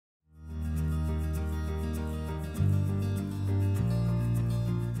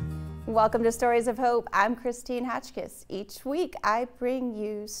Welcome to Stories of Hope. I'm Christine Hotchkiss. Each week I bring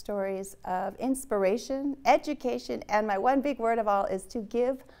you stories of inspiration, education, and my one big word of all is to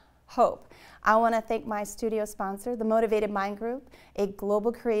give hope. I want to thank my studio sponsor, the Motivated Mind Group, a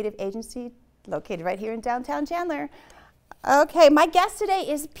global creative agency located right here in downtown Chandler. Okay, my guest today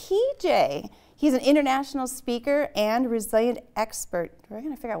is PJ. He's an international speaker and resilient expert. We're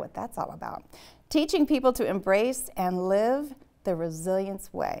going to figure out what that's all about. Teaching people to embrace and live the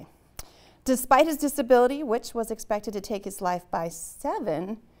resilience way. Despite his disability, which was expected to take his life by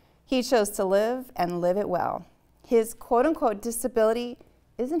 7, he chose to live and live it well. His quote-unquote disability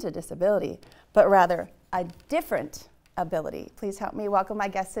isn't a disability, but rather a different ability. Please help me welcome my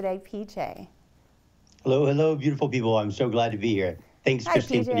guest today, PJ. Hello, hello, beautiful people. I'm so glad to be here. Thanks, Hi,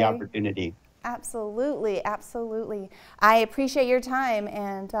 Christine, PJ. for the opportunity. Absolutely, absolutely. I appreciate your time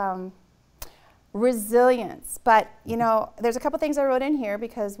and resilience, but you know, there's a couple things I wrote in here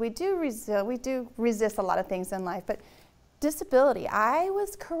because we do resist a lot of things in life, but disability, I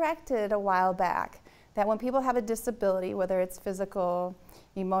was corrected a while back that when people have a disability, whether it's physical,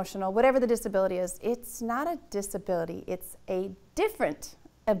 emotional, whatever the disability is, it's not a disability, it's a different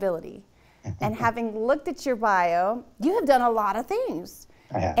ability. And having looked at your bio, you have done a lot of things.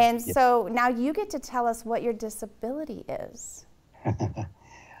 I have. And yes. so now you get to tell us what your disability is.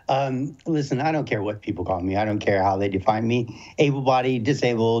 Listen, I don't care what people call me. I don't care how they define me. Able-bodied,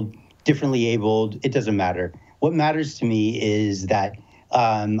 disabled, differently abled, it doesn't matter. What matters to me is that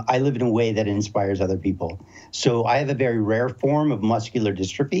I live in a way that inspires other people. So I have a very rare form of muscular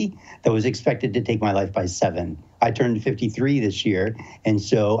dystrophy that was expected to take my life by 7. I turned 53 this year. And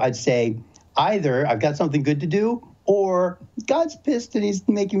so I'd say either I've got something good to do or God's pissed and he's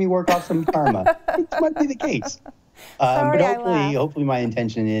making me work off some karma. It might be the case. Sorry, But hopefully my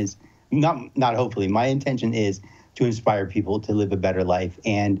intention is, not hopefully, my intention is to inspire people to live a better life.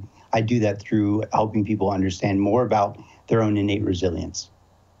 And I do that through helping people understand more about their own innate resilience.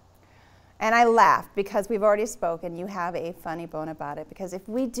 And I laugh because we've already spoken. You have a funny bone about it because if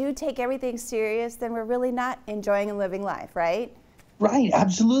we do take everything serious, then we're really not enjoying and living life, right? Right,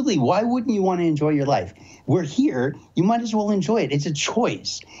 absolutely. Why wouldn't you want to enjoy your life? We're here, you might as well enjoy it. It's a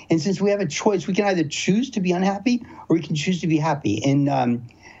choice. And since we have a choice, we can either choose to be unhappy or we can choose to be happy. In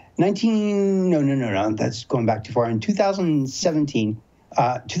that's going back too far. In 2019,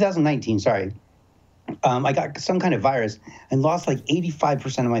 I got some kind of virus and lost like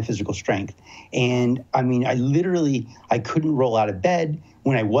 85% of my physical strength. And I mean, I couldn't roll out of bed.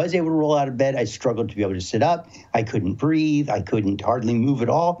 When I was able to roll out of bed, I struggled to be able to sit up. I couldn't breathe. I couldn't hardly move at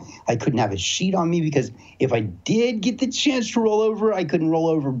all. I couldn't have a sheet on me because if I did get the chance to roll over, I couldn't roll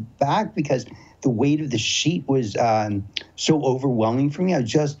over back because the weight of the sheet was so overwhelming for me. I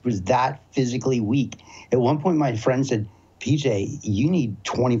just was that physically weak. At one point, my friend said, PJ, you need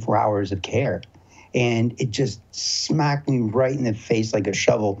 24 hours of care. And it just smacked me right in the face like a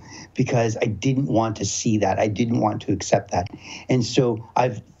shovel because I didn't want to see that. I didn't want to accept that. And so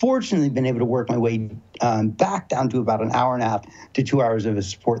I've fortunately been able to work my way back down to about an hour and a half to 2 hours of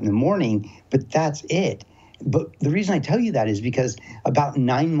support in the morning, but that's it. But the reason I tell you that is because about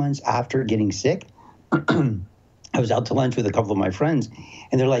 9 months after getting sick, I was out to lunch with a couple of my friends,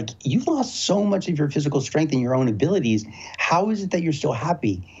 and they're like, you've lost so much of your physical strength and your own abilities. How is it that you're still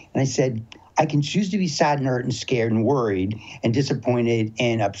happy? And I said, I can choose to be sad and hurt and scared and worried and disappointed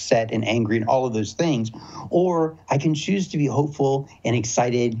and upset and angry and all of those things. Or I can choose to be hopeful and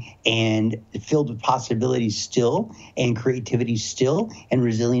excited and filled with possibilities still and creativity still and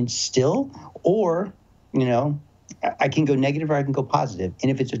resilience still. Or, you know, I can go negative or I can go positive.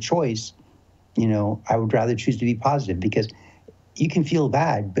 And if it's a choice, you know, I would rather choose to be positive because you can feel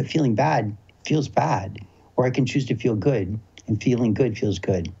bad, but feeling bad feels bad. Or I can choose to feel good and feeling good feels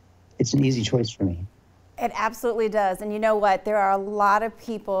good. It's an easy choice for me. It absolutely does. And you know what? There are a lot of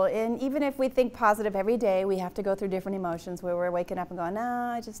people, and even if we think positive every day, we have to go through different emotions where we're waking up and going, no,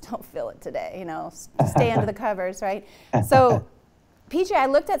 I just don't feel it today. You know, stay under the covers, right? So, PJ, I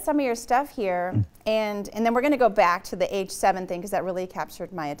looked at some of your stuff here, and then we're going to go back to the age 7 thing because that really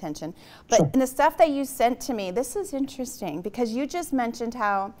captured my attention. But Sure. in the stuff that you sent to me, this is interesting because you just mentioned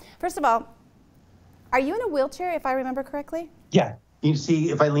how, first of all, are you in a wheelchair, if I remember correctly? Yeah. You see,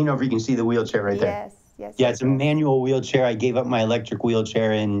 if I lean over, you can see the wheelchair right there. Yes, yes. Yeah, yes, it's a yes. manual wheelchair. I gave up my electric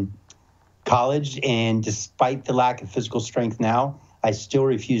wheelchair in college, and despite the lack of physical strength now, I still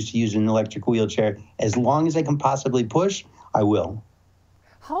refuse to use an electric wheelchair. As long as I can possibly push, I will.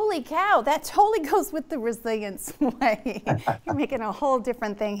 Holy cow, that totally goes with the resilience way. You're making a whole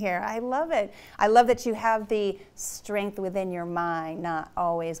different thing here. I love it. I love that you have the strength within your mind, not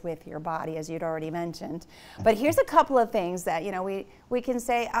always with your body, as you'd already mentioned. But here's a couple of things that, you know, we can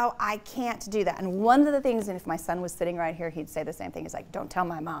say, oh, I can't do that. And one of the things, and if my son was sitting right here, he'd say the same thing. He's like, don't tell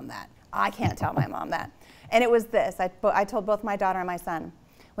my mom that. I can't tell my mom that. And it was this. I told both my daughter and my son,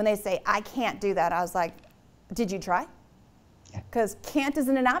 when they say, I can't do that, I was like, did you try? Because can't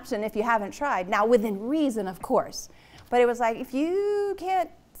isn't an option if you haven't tried. Now, within reason, of course. But it was like, if you can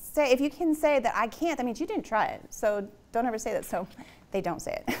say that I can't, that means you didn't try it. So don't ever say that. So they don't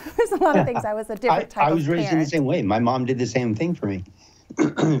say it. There's a lot of things. I was a different type of parent. I was raised in the same way. My mom did the same thing for me.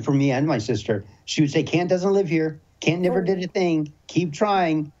 For me and my sister. She would say, can't doesn't live here. Can't never did a thing. Keep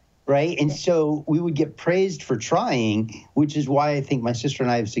trying. Right? And so we would get praised for trying, which is why I think my sister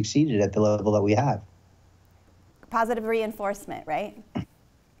and I have succeeded at the level that we have. Positive reinforcement, right? Yeah,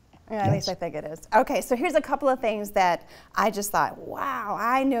 yes. At least I think it is. Okay, so here's a couple of things that I just thought, wow,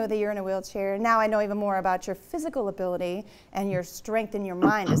 I know that you're in a wheelchair. Now I know even more about your physical ability, and your strength in your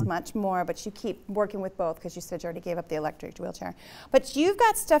mind is much more, but you keep working with both because you said you already gave up the electric wheelchair. But you've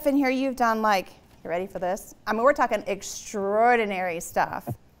got stuff in here you've done, like, you ready for this? I mean, we're talking extraordinary stuff.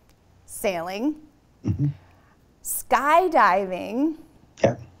 Sailing, skydiving,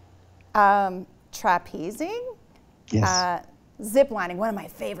 trapezing, yes. Zip lining, one of my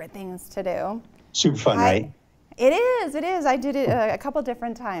favorite things to do. Super fun, right? It is, it is. I did it a couple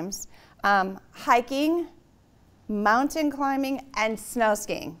different times. Hiking, mountain climbing, and snow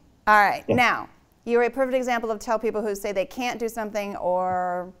skiing. All right, now, you're a perfect example of tell people who say they can't do something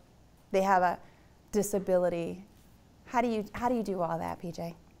or they have a disability. How do you do all that,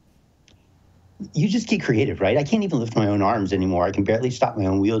 PJ? You just get creative, right? I can't even lift my own arms anymore. I can barely stop my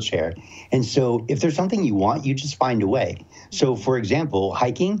own wheelchair. And so if there's something you want, you just find a way. So for example,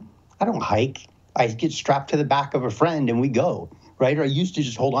 hiking, I don't hike. I get strapped to the back of a friend and we go, right? Or I used to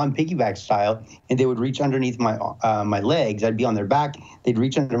just hold on piggyback style and they would reach underneath my my legs. I'd be on their back. They'd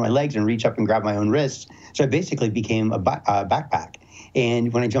reach under my legs and reach up and grab my own wrists. So I basically became a backpack.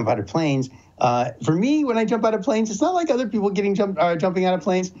 And when I jump out of planes, for me, when I jump out of planes, it's not like other people jumping out of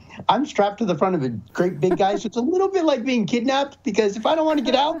planes. I'm strapped to the front of a great big guy, so it's a little bit like being kidnapped because if I don't want to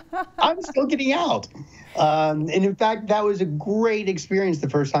get out, I'm still getting out. And in fact, that was a great experience the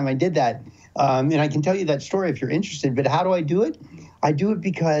first time I did that. And I can tell you that story if you're interested, but how do I do it? I do it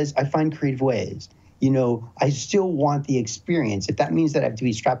because I find creative ways. You know, I still want the experience. If that means that I have to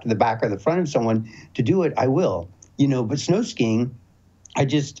be strapped to the back or the front of someone to do it, I will. You know, but snow skiing, I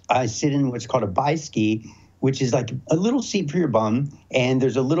sit in what's called a bi-ski, which is like a little seat for your bum, and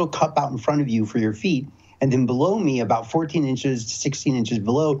there's a little cup out in front of you for your feet. And then below me, about 14 inches to 16 inches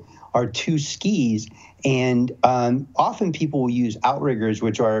below, are two skis. And often people will use outriggers,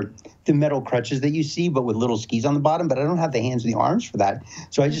 which are the metal crutches that you see, but with little skis on the bottom. But I don't have the hands and the arms for that.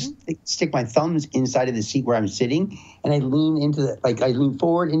 So I just stick my thumbs inside of the seat where I'm sitting, and I lean into I lean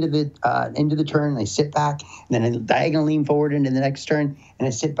forward into the turn, and I sit back, and then I diagonally lean forward into the next turn, and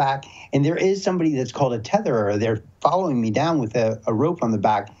I sit back. And there is somebody that's called a tetherer. They're following me down with a rope on the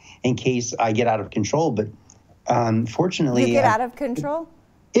back in case I get out of control. But fortunately, you get out of control?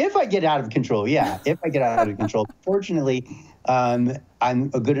 If I get out of control, yeah. If I get out of control. Fortunately, I'm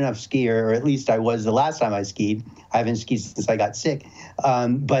a good enough skier, or at least I was the last time I skied. I haven't skied since I got sick.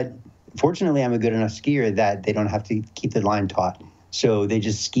 But fortunately, I'm a good enough skier that they don't have to keep the line taut. So they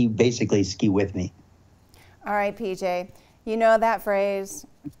just basically ski with me. All right, PJ. You know that phrase,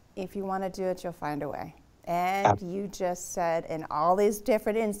 if you want to do it, you'll find a way. And you just said in all these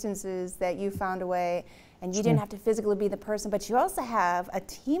different instances that you found a way. And you didn't have to physically be the person, but you also have a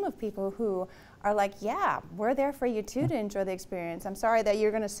team of people who are like, yeah, we're there for you too to enjoy the experience. I'm sorry that you're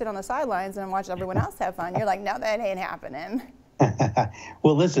going to sit on the sidelines and watch everyone else have fun. You're like, no, that ain't happening.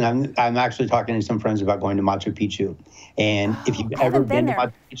 Well, listen, I'm actually talking to some friends about going to Machu Picchu. And if you've ever been to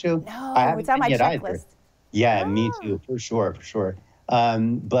Machu Picchu, no, I haven't it's on my been yet checklist. Either. Yeah, me too, for sure.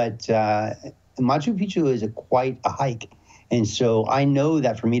 But Machu Picchu is quite a hike. And so I know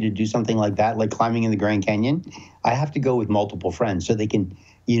that for me to do something like that, like climbing in the Grand Canyon, I have to go with multiple friends so they can,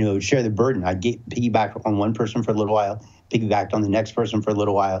 share the burden. I get piggybacked on one person for a little while, piggybacked on the next person for a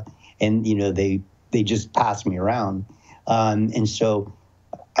little while, and, they just pass me around. And so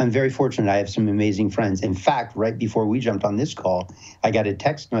I'm very fortunate. I have some amazing friends. In fact, right before we jumped on this call, I got a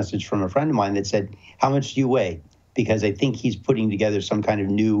text message from a friend of mine that said, how much do you weigh? Because I think he's putting together some kind of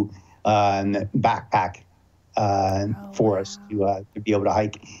new backpack for us to be able to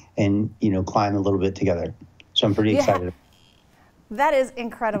hike and, climb a little bit together. So I'm pretty excited. That is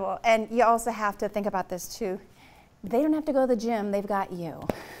incredible. And you also have to think about this too. They don't have to go to the gym. They've got you.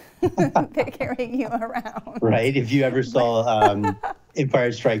 They're carrying you around. Right. If you ever saw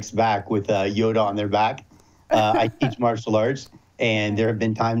Empire Strikes Back with Yoda on their back, I teach martial arts, and there have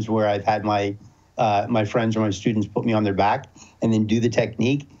been times where I've had my friends or my students put me on their back and then do the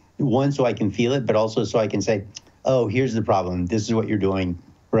technique, one, so I can feel it, but also so I can say, oh, here's the problem. This is what you're doing,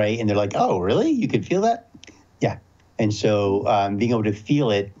 right? And they're like, oh, really? You could feel that? Yeah. And so being able to feel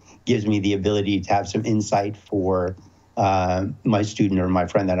it gives me the ability to have some insight for my student or my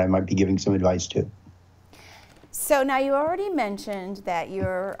friend that I might be giving some advice to. So now you already mentioned that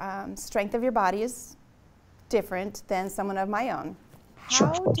your strength of your body is different than someone of my own.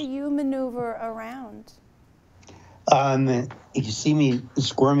 How do you maneuver around? If you see me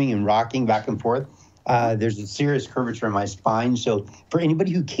squirming and rocking back and forth, there's a serious curvature in my spine. So for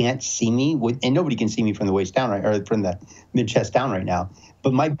anybody who can't see me, and nobody can see me from the waist down, right, or from the mid-chest down right now,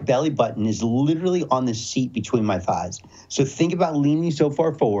 but my belly button is literally on the seat between my thighs. So think about leaning so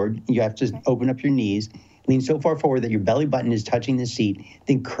far forward. You have to open up your knees, lean so far forward that your belly button is touching the seat,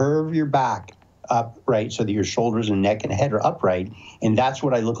 then curve your back up, right, so that your shoulders and neck and head are upright. And that's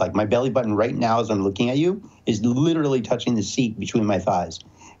what I look like. My belly button right now, as I'm looking at you, is literally touching the seat between my thighs.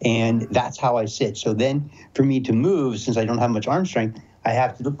 And that's how I sit. So then for me to move, since I don't have much arm strength, I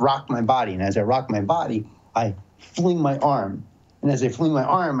have to rock my body. And as I rock my body, I fling my arm. And as I fling my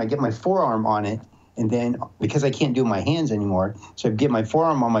arm, I get my forearm on it. And then, because I can't do my hands anymore, so I get my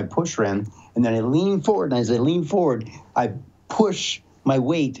forearm on my push rim, and then I lean forward. And as I lean forward, I push my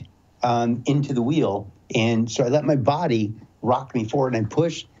weight into the wheel. And so I let my body rock me forward, and I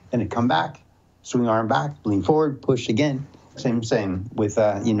push, then I come back, swing arm back, lean forward, push again. Same with,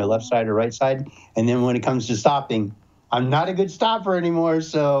 left side or right side. And then when it comes to stopping, I'm not a good stopper anymore.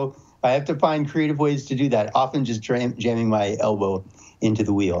 So I have to find creative ways to do that, often just jamming my elbow into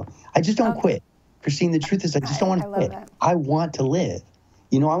the wheel. I just don't quit. Christine, the truth is I just don't want to quit. I want to live.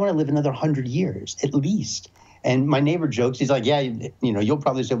 I want to live another 100 years at least. And my neighbor jokes, he's like, yeah, you'll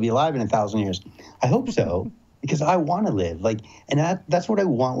probably still be alive in 1,000 years. I hope so, because I want to live. And that's what I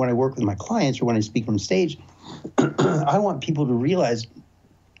want when I work with my clients or when I speak on stage. I want people to realize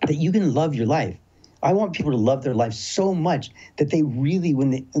that you can love your life. I want people to love their life so much that they really,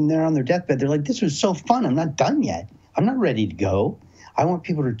 when they're on their deathbed, they're like, this was so fun. I'm not done yet. I'm not ready to go. I want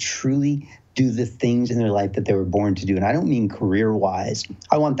people to truly do the things in their life that they were born to do. And I don't mean career-wise.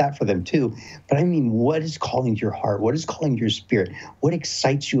 I want that for them too. But I mean, what is calling to your heart? What is calling to your spirit? What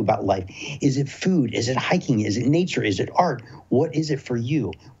excites you about life? Is it food? Is it hiking? Is it nature? Is it art? What is it for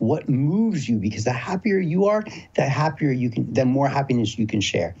you? What moves you? Because the happier you are, the more happiness you can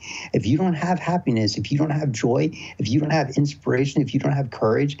share. If you don't have happiness, if you don't have joy, if you don't have inspiration, if you don't have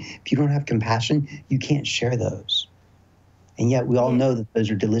courage, if you don't have compassion, you can't share those. And yet we all know that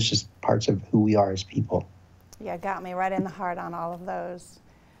those are delicious parts of who we are as people. Yeah, got me right in the heart on all of those.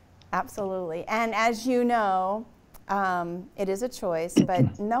 Absolutely. And as you know, it is a choice,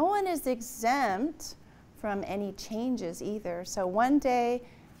 but no one is exempt from any changes either. So one day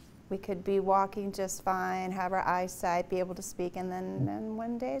we could be walking just fine, have our eyesight, be able to speak, and then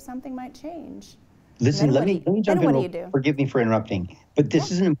one day something might change. Listen, let me jump in. Forgive me for interrupting, but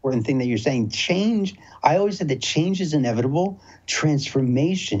this is an important thing that you're saying. Change, I always said that change is inevitable.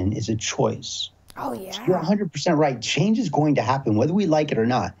 Transformation is a choice. Oh, yeah. So you're 100% right. Change is going to happen, whether we like it or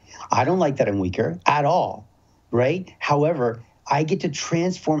not. I don't like that I'm weaker at all, right? However, I get to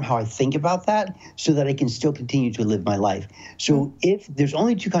transform how I think about that so that I can still continue to live my life. So if there's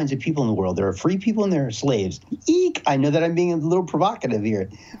only two kinds of people in the world, there are free people and there are slaves. Eek! I know that I'm being a little provocative here,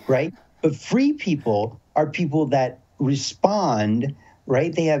 right? But free people are people that respond,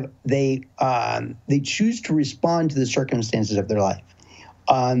 right? They choose to respond to the circumstances of their life.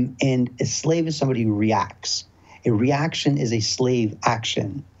 And a slave is somebody who reacts. A reaction is a slave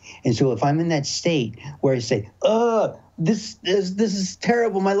action. And so if I'm in that state where I say, this is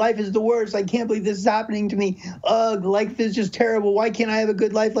terrible. My life is the worst. I can't believe this is happening to me. Life is just terrible. Why can't I have a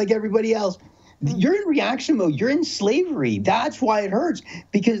good life like everybody else? You're in reaction mode. You're in slavery. That's why it hurts.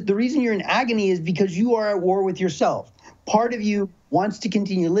 Because the reason you're in agony is because you are at war with yourself. Part of you wants to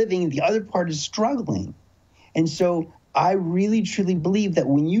continue living. The other part is struggling. And so I really, truly believe that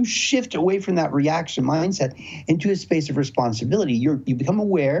when you shift away from that reaction mindset into a space of responsibility, you become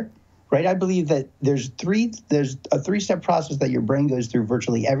aware, right? I believe that there's a three-step process that your brain goes through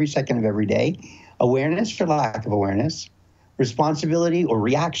virtually every second of every day: awareness or lack of awareness, responsibility or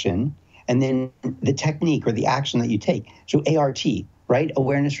reaction, and then the technique or the action that you take. So ART, right?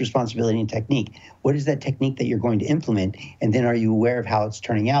 Awareness, responsibility, and technique. What is that technique that you're going to implement? And then are you aware of how it's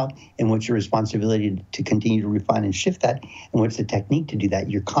turning out? And what's your responsibility to continue to refine and shift that? And what's the technique to do that?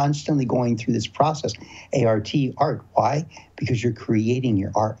 You're constantly going through this process. ART, art. Why? Because you're creating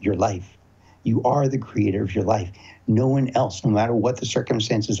your art, your life. You are the creator of your life. No one else, no matter what the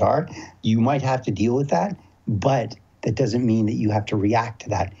circumstances are, you might have to deal with that, but that doesn't mean that you have to react to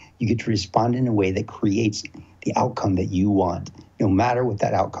that. You get to respond in a way that creates the outcome that you want. No matter what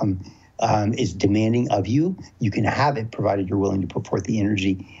that outcome is demanding of you, you can have it provided you're willing to put forth the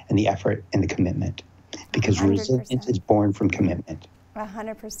energy and the effort and the commitment. Because 100%. resilience is born from commitment.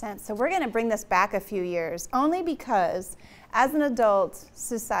 100%. So we're going to bring this back a few years, only because as an adult,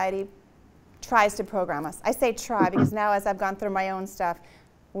 society tries to program us. I say try because now as I've gone through my own stuff,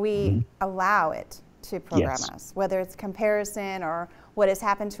 we allow it to program us, whether it's comparison or what has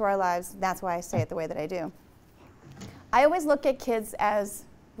happened to our lives. That's why I say it the way that I do. I always look at kids as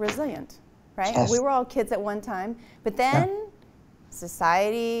resilient, right? Yes. We were all kids at one time, but then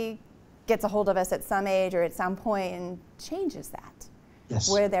society gets a hold of us at some age or at some point and changes that. Yes.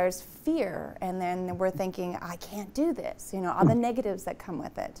 Where there's fear, and then we're thinking, I can't do this, you know, all the negatives that come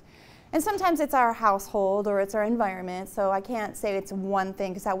with it. And sometimes it's our household or it's our environment, so I can't say it's one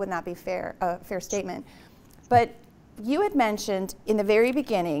thing because that would not be fair, a fair statement. But you had mentioned in the very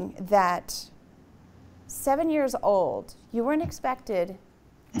beginning that 7 years old, you weren't expected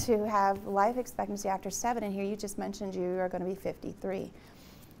to have life expectancy after 7, and here you just mentioned you are going to be 53.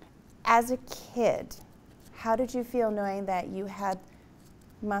 As a kid, how did you feel knowing that you had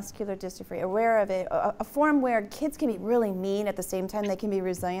muscular dystrophy, aware of it, a form where kids can be really mean at the same time they can be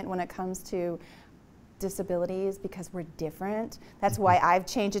resilient when it comes to disabilities because we're different. That's why I've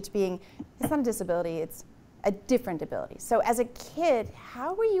changed it to being, it's not a disability, it's a different ability. So as a kid,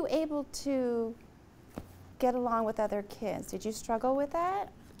 how were you able to get along with other kids? Did you struggle with that?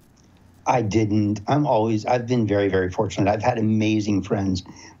 I didn't. I've been very, very fortunate. I've had amazing friends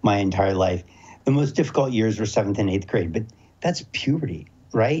my entire life. The most difficult years were 7th and 8th grade, but that's puberty,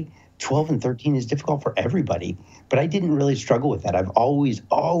 right? 12 and 13 is difficult for everybody, but I didn't really struggle with that. I've always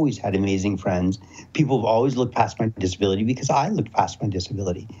had amazing friends. People have always looked past my disability because I looked past my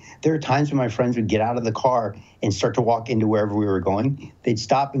disability. There are times when my friends would get out of the car and start to walk into wherever we were going. They'd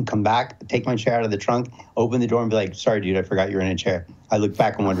stop and come back, take my chair out of the trunk, open the door and be like, sorry, dude, I forgot you were in a chair. I looked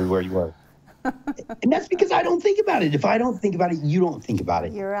back and wondered where you were. And that's because I don't think about it. If I don't think about it, you don't think about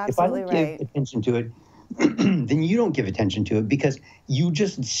it. You're absolutely right. If I don't give attention to it, then you don't give attention to it because you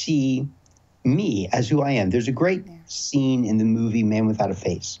just see me as who I am. There's a great scene in the movie Man Without a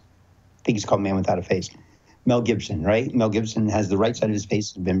Face. I think it's called Man Without a Face. Mel Gibson, right? Mel Gibson has the right side of his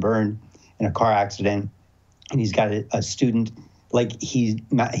face has been burned in a car accident, and he's got a student, like he's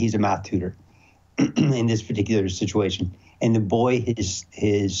a math tutor in this particular situation. And the boy,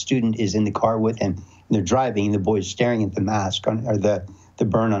 his student is in the car with him, and they're driving, and the boy is staring at the mask or the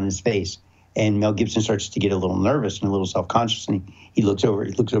burn on his face. And Mel Gibson starts to get a little nervous and a little self-conscious, and he looks over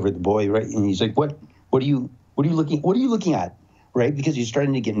at the boy, right? And he's like, what are you looking at? Right? Because he's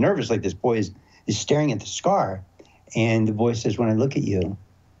starting to get nervous, like this boy is staring at the scar. And the boy says, when I look at you,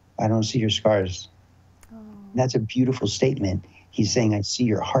 I don't see your scars. Oh. That's a beautiful statement. He's saying, I see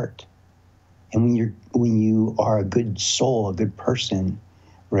your heart. And when you are a good soul, a good person,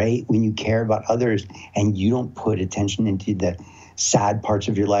 right? When you care about others and you don't put attention into the sad parts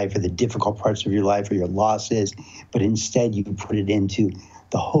of your life or the difficult parts of your life or your losses, but instead you put it into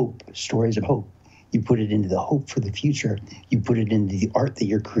the hope, stories of hope. You put it into the hope for the future. You put it into the art that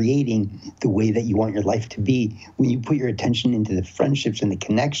you're creating, the way that you want your life to be. When you put your attention into the friendships and the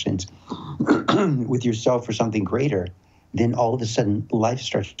connections with yourself for something greater, then all of a sudden life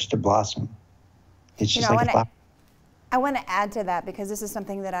starts to blossom. It's just like a flower. I want to add to that because this is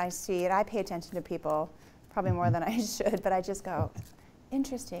something that I see, and I pay attention to people probably more than I should, but I just go,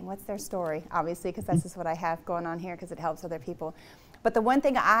 interesting, what's their story? Obviously, because that's just what I have going on here because it helps other people. But the one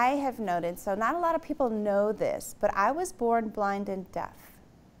thing I have noted, so not a lot of people know this, but I was born blind and deaf.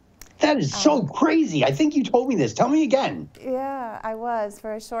 That is so crazy. I think you told me this. Tell me again. Yeah, I was.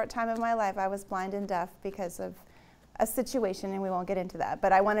 For a short time of my life, I was blind and deaf because of a situation, and we won't get into that.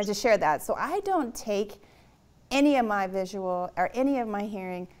 But I wanted to share that. So I don't take any of my visual or any of my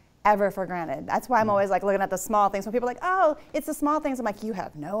hearing ever for granted. That's why I'm always like looking at the small things. When people are like, oh, it's the small things, I'm like, you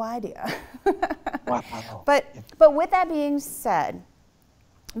have no idea. Wow. But with that being said,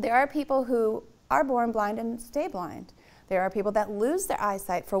 there are people who are born blind and stay blind. There are people that lose their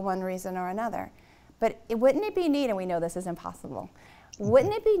eyesight for one reason or another. But wouldn't it be neat, and we know this is impossible,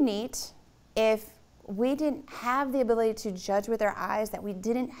 wouldn't it be neat if we didn't have the ability to judge with our eyes, that we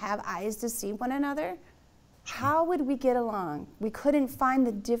didn't have eyes to see one another? how would we get along? We couldn't find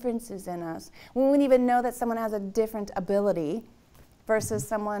the differences in us. We wouldn't even know that someone has a different ability versus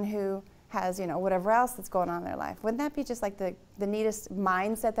someone who has, you know, whatever else that's going on in their life. Wouldn't that be just like the neatest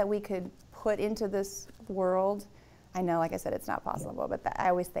mindset that we could put into this world? I know, like I said, it's not possible, but I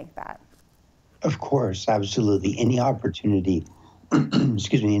always think that. Of course, absolutely. Any opportunity,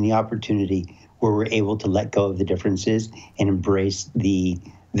 excuse me, any opportunity where we're able to let go of the differences and embrace the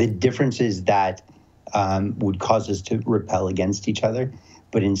differences that would cause us to repel against each other,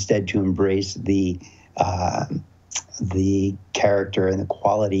 but instead to embrace the character and the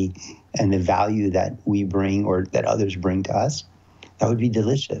quality and the value that we bring or that others bring to us, that would be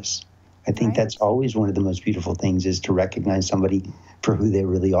delicious. I think that's always one of the most beautiful things, is to recognize somebody for who they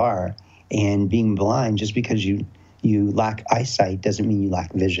really are. And being blind, just because you lack eyesight doesn't mean you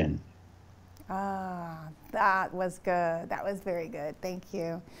lack vision. That was good. That was very good. Thank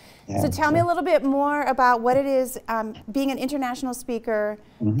you. Yeah, so tell me a little bit more about what it is, being an international speaker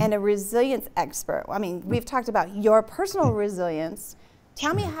and a resilience expert. I mean, we've talked about your personal resilience.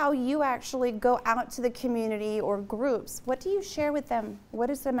 Tell me how you actually go out to the community or groups. What do you share with them? What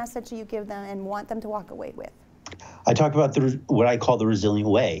is the message you give them and want them to walk away with? I talk about what I call the resilient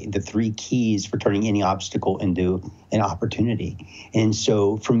way, the 3 keys for turning any obstacle into an opportunity. And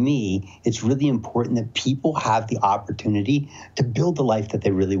so for me, it's really important that people have the opportunity to build the life that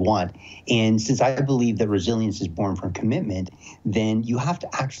they really want. And since I believe that resilience is born from commitment, then you have to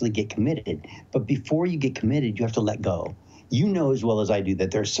actually get committed. But before you get committed, you have to let go. You know as well as I do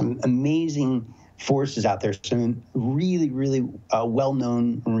that there's some amazing forces out there, some really, really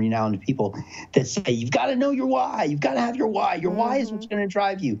well-known and renowned people that say, you've got to know your why. You've got to have your why. Your why is what's going to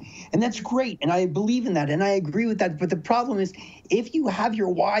drive you. And that's great. And I believe in that. And I agree with that. But the problem is, if you have your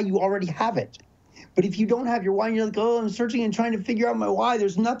why, you already have it. But if you don't have your why, and you're like, oh, I'm searching and trying to figure out my why,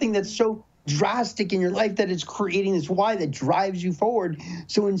 there's nothing that's so drastic in your life that it's creating this why that drives you forward.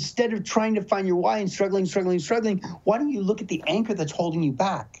 So instead of trying to find your why and struggling, why don't you look at the anchor that's holding you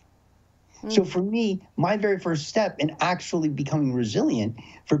back? So for me, my very first step in actually becoming resilient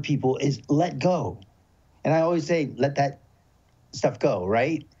for people is let go. And I always say, let that stuff go,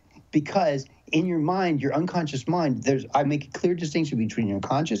 right? Because in your mind, your unconscious mind, I make a clear distinction between your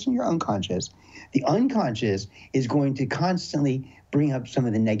conscious and your unconscious. The unconscious is going to constantly bring up some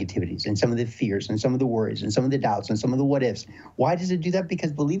of the negativities and some of the fears and some of the worries and some of the doubts and some of the what ifs. Why does it do that?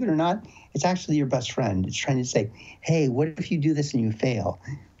 Because believe it or not, it's actually your best friend. It's trying to say, hey, what if you do this and you fail?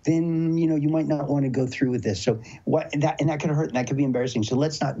 Then, you know, you might not want to go through with this. So that could hurt and that could be embarrassing. So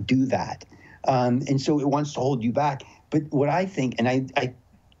let's not do that. And so it wants to hold you back. But what I think, and I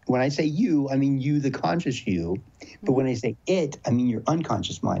when I say you, I mean you, the conscious you. But when I say it, I mean your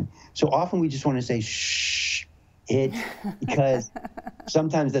unconscious mind. So often we just want to say, shh, it, because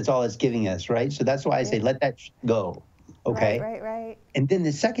sometimes that's all it's giving us, right? So that's why I say, let that go. Okay? Right. And then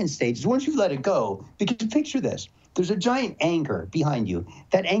the second stage is once you've let it go, because picture this. There's a giant anchor behind you.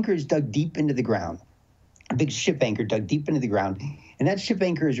 That anchor is dug deep into the ground. A big ship anchor dug deep into the ground. And that ship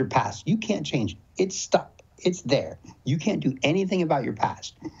anchor is your past. You can't change it. It's stuck. It's there. You can't do anything about your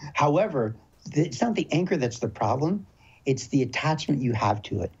past. However, it's not the anchor that's the problem. It's the attachment you have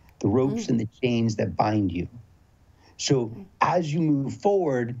to it, the ropes and the chains that bind you. So as you move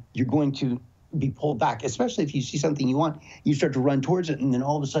forward, you're going to be pulled back, especially if you see something you want, you start to run towards it, and then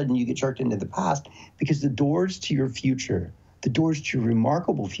all of a sudden you get jerked into the past, because the doors to your future, the doors to your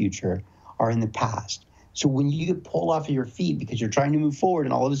remarkable future are in the past. So when you get pulled off of your feet because you're trying to move forward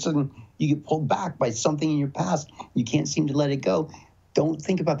and all of a sudden you get pulled back by something in your past, you can't seem to let it go, don't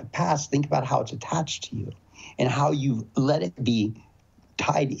think about the past, think about how it's attached to you and how you let it be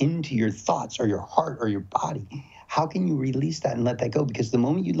tied into your thoughts or your heart or your body. How can you release that and let that go? Because the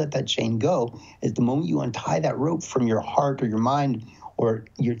moment you let that chain go is the moment you untie that rope from your heart or your mind or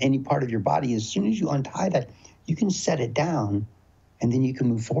any part of your body. As soon as you untie that, you can set it down and then you can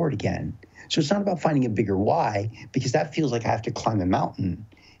move forward again. So it's not about finding a bigger why, because that feels like I have to climb a mountain.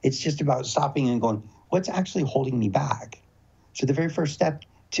 It's just about stopping and going, what's actually holding me back? So the very first step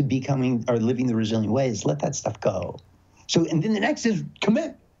to becoming or living the resilient way is let that stuff go. So, and then the next is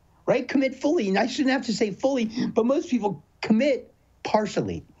commit. Right? Commit fully. And I shouldn't have to say fully, but most people commit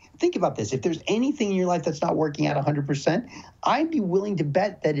partially. Think about this. If there's anything in your life that's not working at 100%, I'd be willing to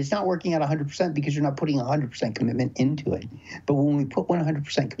bet that it's not working at 100% because you're not putting 100% commitment into it. But when we put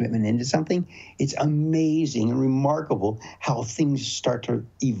 100% commitment into something, it's amazing and remarkable how things start to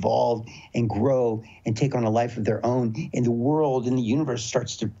evolve and grow and take on a life of their own. And the world and the universe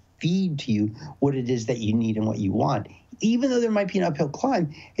starts to feed to you what it is that you need and what you want. Even though there might be an uphill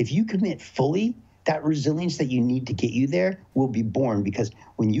climb, if you commit fully, that resilience that you need to get you there will be born, because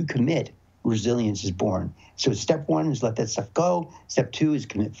when you commit, resilience is born. So step 1 is let that stuff go. Step 2 is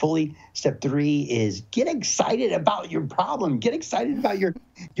commit fully. Step 3 is get excited about your problem. Get excited about your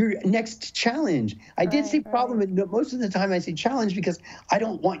next challenge. I did say problem, and most of the time I say challenge because I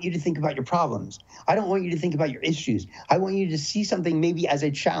don't want you to think about your problems. I don't want you to think about your issues. I want you to see something maybe as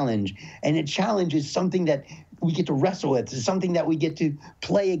a challenge. And a challenge is something that we get to wrestle with, is something that we get to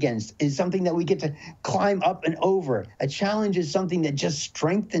play against, is something that we get to climb up and over. A challenge is something that just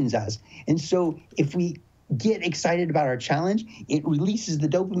strengthens us. And so if we get excited about our challenge, it releases the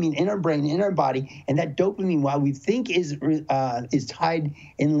dopamine in our brain, in our body, and that dopamine, while we think is tied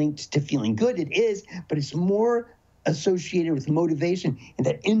and linked to feeling good, it is, but it's more associated with motivation and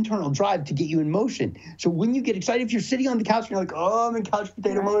that internal drive to get you in motion. So when you get excited, if you're sitting on the couch and you're like, oh, I'm in couch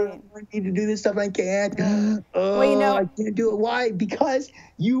potato mode, I need to do this stuff and I can't. I can't do it. Why? Because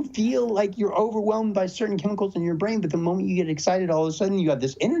you feel like you're overwhelmed by certain chemicals in your brain, but the moment you get excited, all of a sudden you have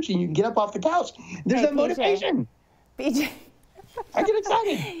this energy and you can get up off the couch. There's that motivation. PJ. I get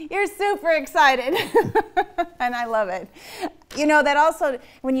excited. You're super excited. And I love it. You know, that also,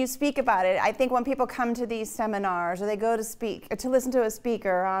 when you speak about it, I think when people come to these seminars or they go to speak, or to listen to a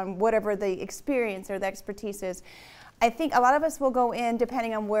speaker on whatever the experience or the expertise is, I think a lot of us will go in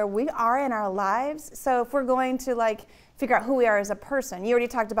depending on where we are in our lives. So if we're going to like figure out who we are as a person, you already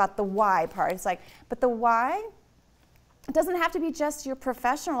talked about the why part. It's like, but the why, it doesn't have to be just your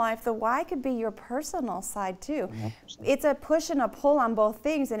professional life. The why could be your personal side too. 100%. It's a push and a pull on both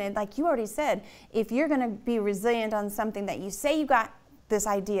things. And like you already said, if you're going to be resilient on something that you say you got this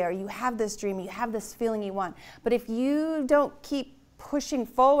idea or you have this dream, you have this feeling you want, but if you don't keep pushing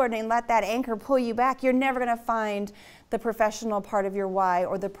forward and let that anchor pull you back, you're never going to find the professional part of your why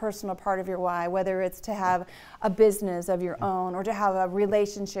or the personal part of your why, whether it's to have a business of your own or to have a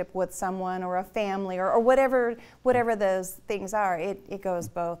relationship with someone or a family or whatever those things are. It goes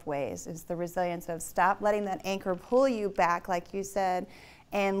both ways. It's the resilience of stop letting that anchor pull you back, like you said,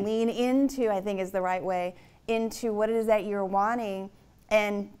 and lean into, I think is the right way, into what it is that you're wanting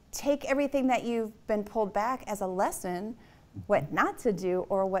and take everything that you've been pulled back as a lesson, what not to do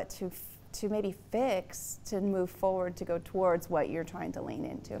or what to maybe fix to move forward to go towards what you're trying to lean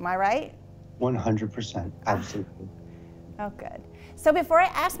into. Am I right? 100%. Absolutely. Oh, good. So before I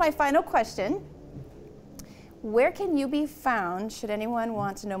ask my final question, where can you be found should anyone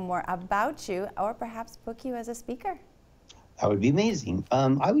want to know more about you or perhaps book you as a speaker? That would be amazing.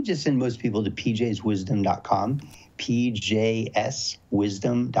 I would just send most people to pjswisdom.com,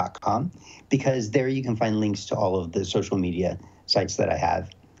 pjswisdom.com, because there you can find links to all of the social media sites that I have.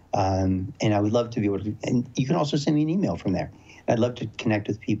 And I would love to be able to, and you can also send me an email from there. I'd love to connect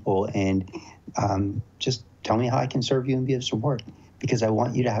with people and just tell me how I can serve you and be of support, because I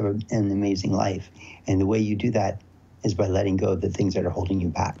want you to have an amazing life. And the way you do that is by letting go of the things that are holding you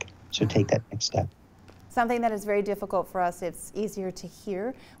back. So take that next step. Something that is very difficult for us, it's easier to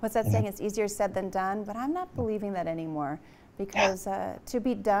hear. What's that saying? It's easier said than done, but I'm not believing that anymore, because to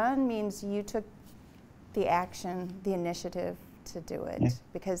be done means you took the action, the initiative to do it,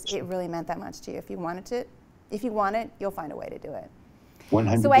 because it really meant that much to you. If you want it, you'll find a way to do it.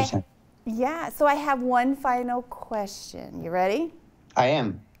 100%. So I have one final question. You ready? I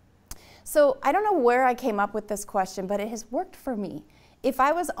am. So I don't know where I came up with this question, but it has worked for me. If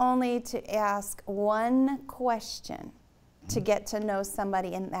I was only to ask one question to get to know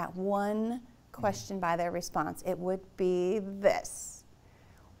somebody in that one question by their response, it would be this.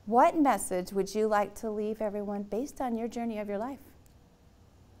 What message would you like to leave everyone based on your journey of your life?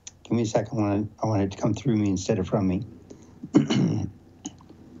 Give me a second. I want it to come through me instead of from me.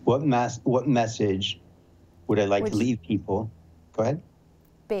 What message would I like to leave people? Go ahead.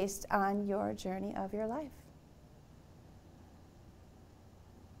 Based on your journey of your life.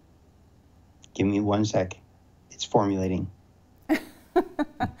 Give me 1 sec. It's formulating.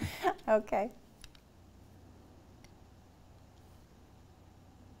 Okay.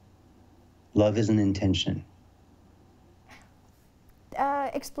 Love is an intention.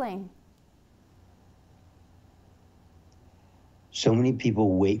 Explain. So many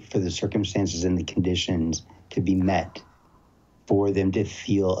people wait for the circumstances and the conditions to be met for them to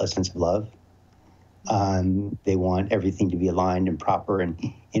feel a sense of love. They want everything to be aligned and proper and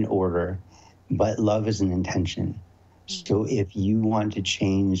in order. But love is an intention. So if you want to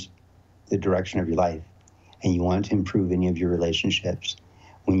change the direction of your life and you want to improve any of your relationships,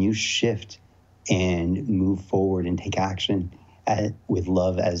 when you shift and move forward and take action with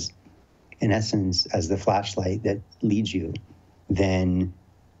love as, in essence, as the flashlight that leads you, then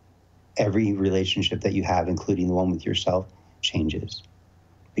every relationship that you have, including the one with yourself, changes.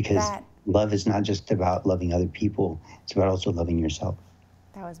 Because love is not just about loving other people, it's about also loving yourself.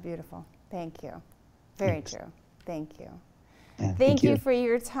 That was beautiful. Thank you. Very Thanks. true. Thank you. Yeah, Thank you for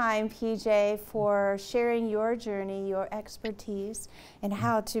your time, PJ, for sharing your journey, your expertise, and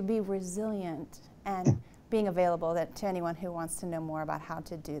how to be resilient and being available to anyone who wants to know more about how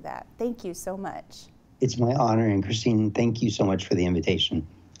to do that. Thank you so much. It's my honor. And Christine, thank you so much for the invitation.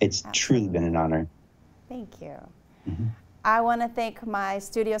 It's truly been an honor. Thank you. Mm-hmm. I want to thank my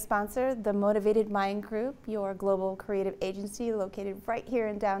studio sponsor, the Motivated Mind Group, your global creative agency located right here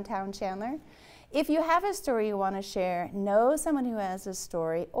in downtown Chandler. If you have a story you want to share, know someone who has a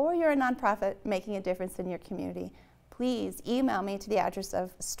story, or you're a nonprofit making a difference in your community, please email me to the address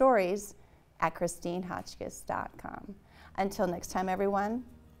of stories@christinehotchkiss.com. Until next time, everyone,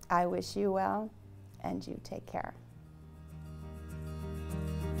 I wish you well, and you take care.